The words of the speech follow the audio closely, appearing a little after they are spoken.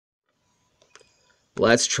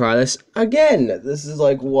Let's try this again. This is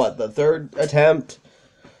like what, the third attempt?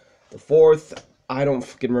 The fourth? I don't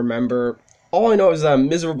fucking remember. All I know is that I'm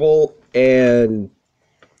miserable and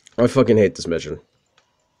I fucking hate this mission.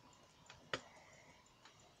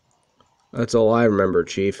 That's all I remember,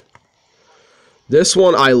 Chief. This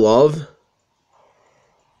one I love,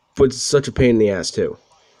 but it's such a pain in the ass too.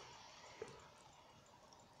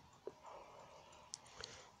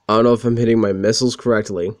 I don't know if I'm hitting my missiles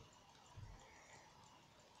correctly.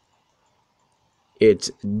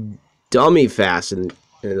 It's dummy fast in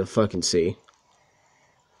the fucking sea.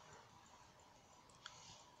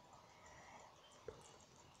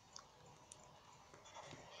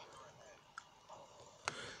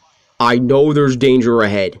 I know there's danger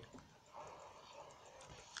ahead.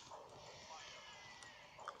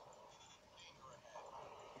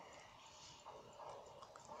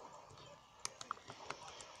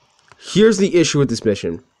 Here's the issue with this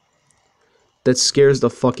mission. That scares the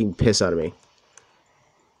fucking piss out of me.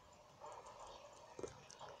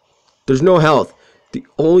 There's no health. The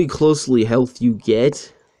only closely health you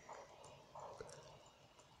get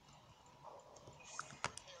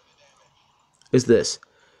is this.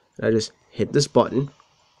 I just hit this button.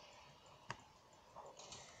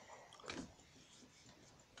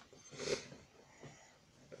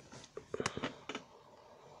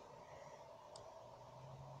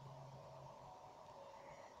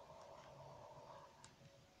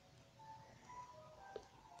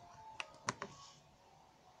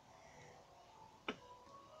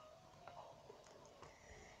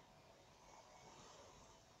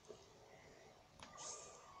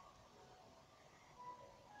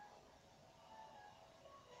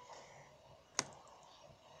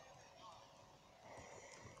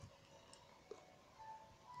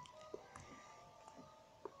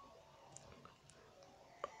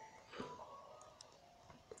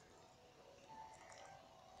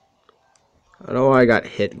 I know I got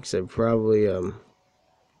hit because I probably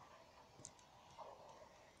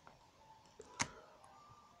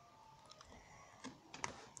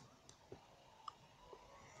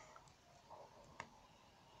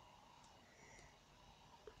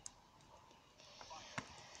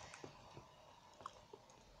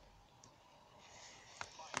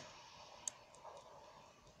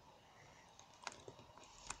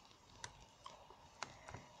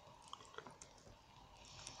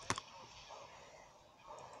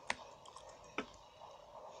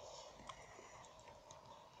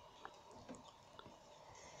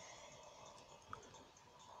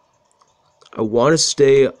I want to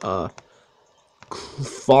stay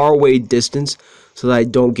far away distance so that I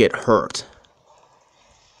don't get hurt.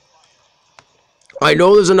 I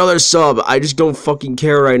know there's another sub. I just don't fucking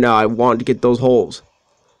care right now. I want to get those holes.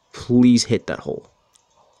 Please hit that hole.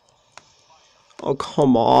 Oh,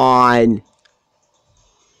 come on.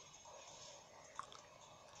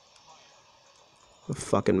 A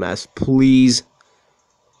fucking mess. Please.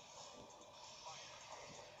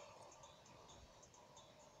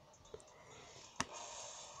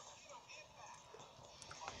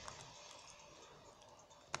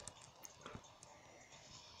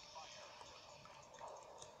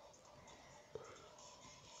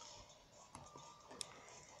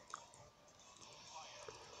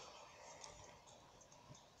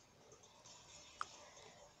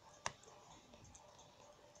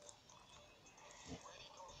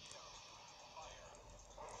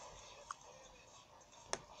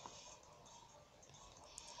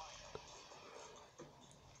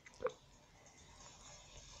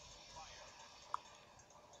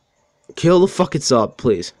 Kill the fucking sub,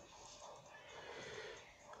 please.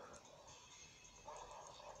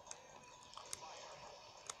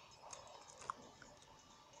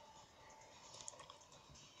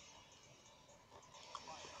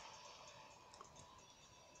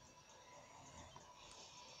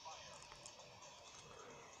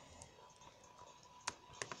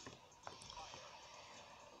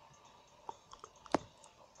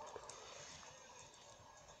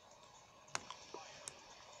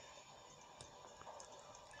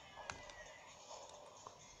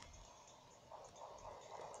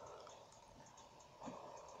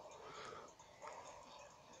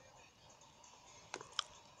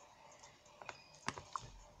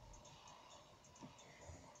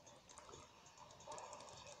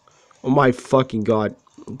 Oh my fucking god.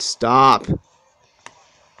 Stop.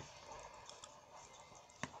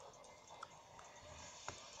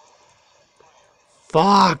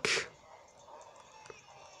 Fuck.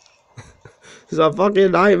 These are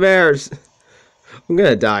fucking nightmares. I'm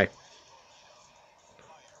gonna die.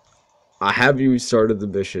 I haven't even started the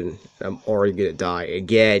mission. I'm already gonna die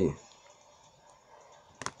again.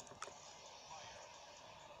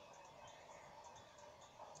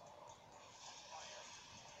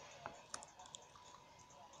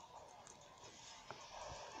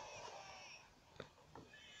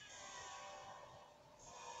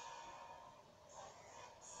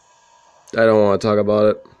 I don't want to talk about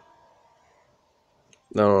it.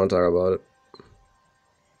 I don't want to talk about it.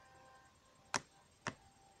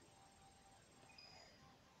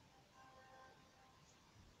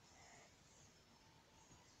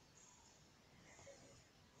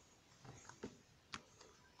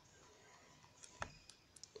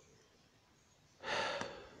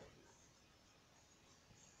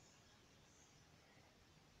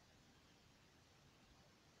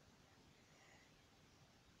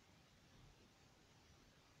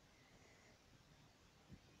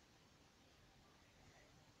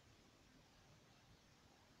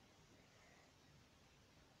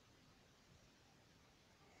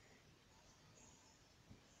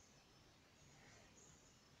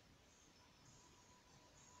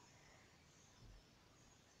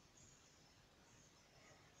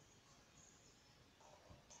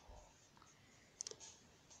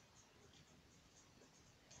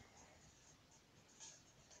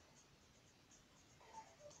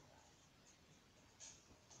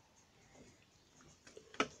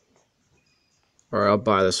 Alright, I'll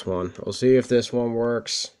buy this one. We'll see if this one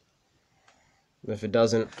works. If it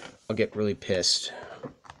doesn't, I'll get really pissed.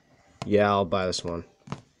 Yeah, I'll buy this one.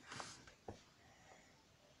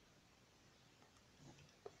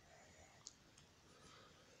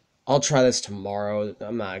 I'll try this tomorrow.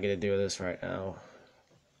 I'm not gonna do this right now.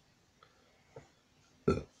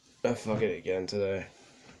 I fuck it again today.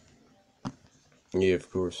 Yeah,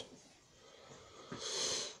 of course.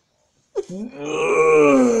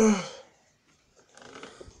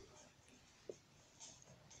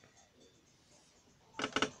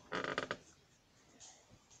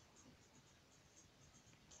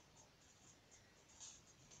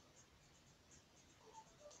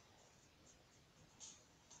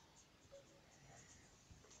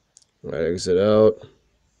 I exit out.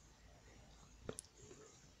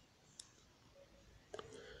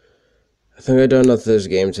 I think I done enough of this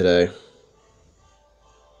game today.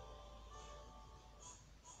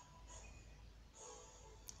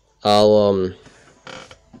 I'll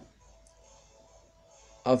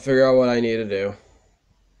figure out what I need to do.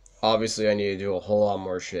 Obviously, I need to do a whole lot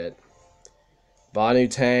more shit. Buy a new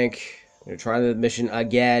tank. I'm gonna try the mission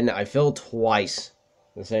again. I failed twice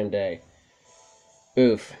the same day.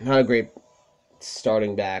 Oof, not a great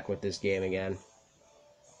starting back with this game again.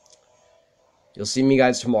 You'll see me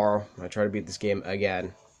guys tomorrow. I try to beat this game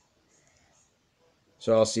again.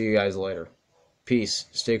 So I'll see you guys later. Peace.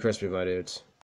 Stay crispy, my dudes.